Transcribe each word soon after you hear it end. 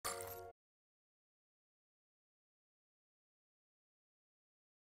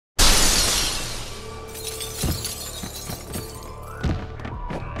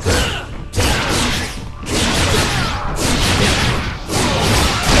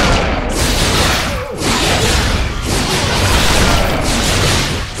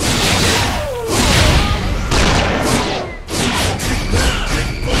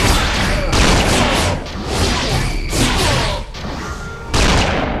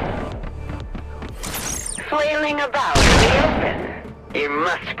flailing about in the open. You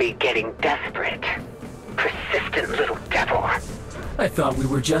must be getting desperate. Persistent little devil. I thought we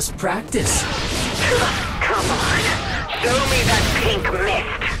were just practice. Come on. Show me that pink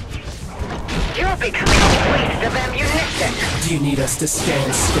mist. You're becoming a waste of ammunition. Do you need us to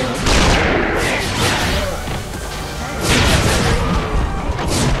stand still?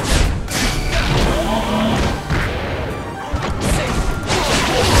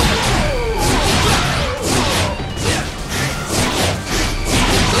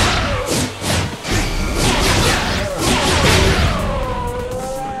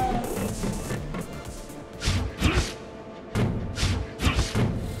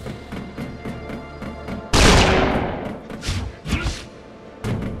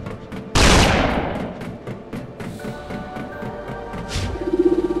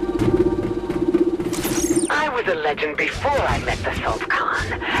 A legend before I met the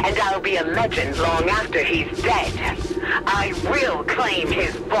Sultan, and I'll be a legend long after he's dead. I will claim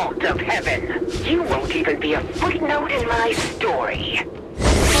his vault of heaven. You won't even be a footnote in my story.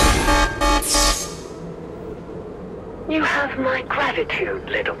 You have my gratitude,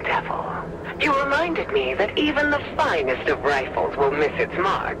 little devil. You reminded me that even the finest of rifles will miss its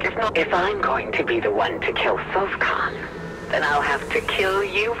mark. If I'm going to be the one to kill Sultan, then I'll have to kill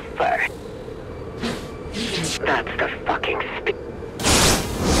you first. That's the fucking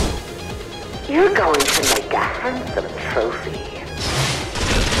You're going to make a handsome trophy.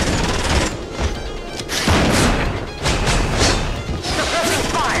 Suppressing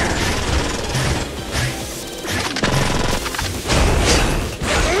fire!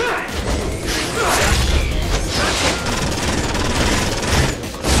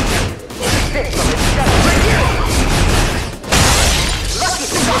 This one is just for you! Lucky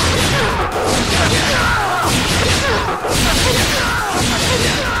spot!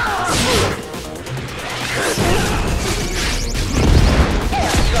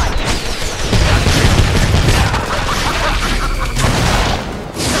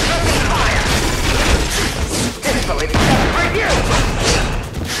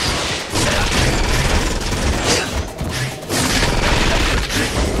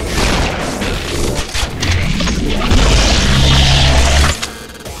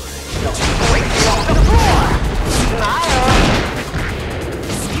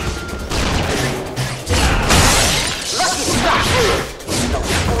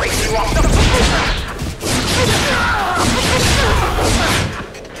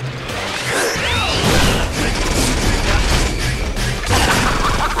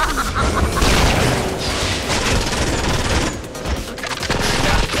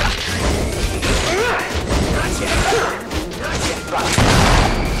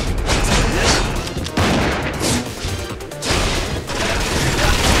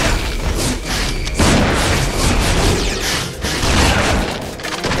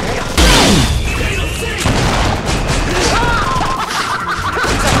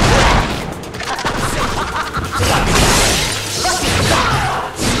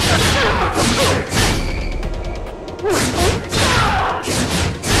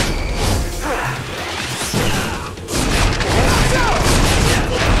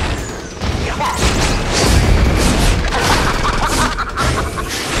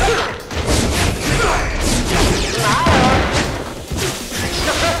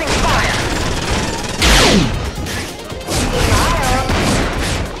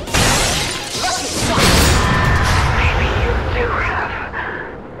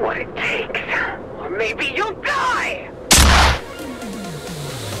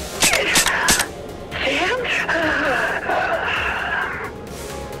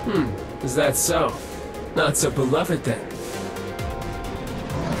 Is that so? Not so beloved then.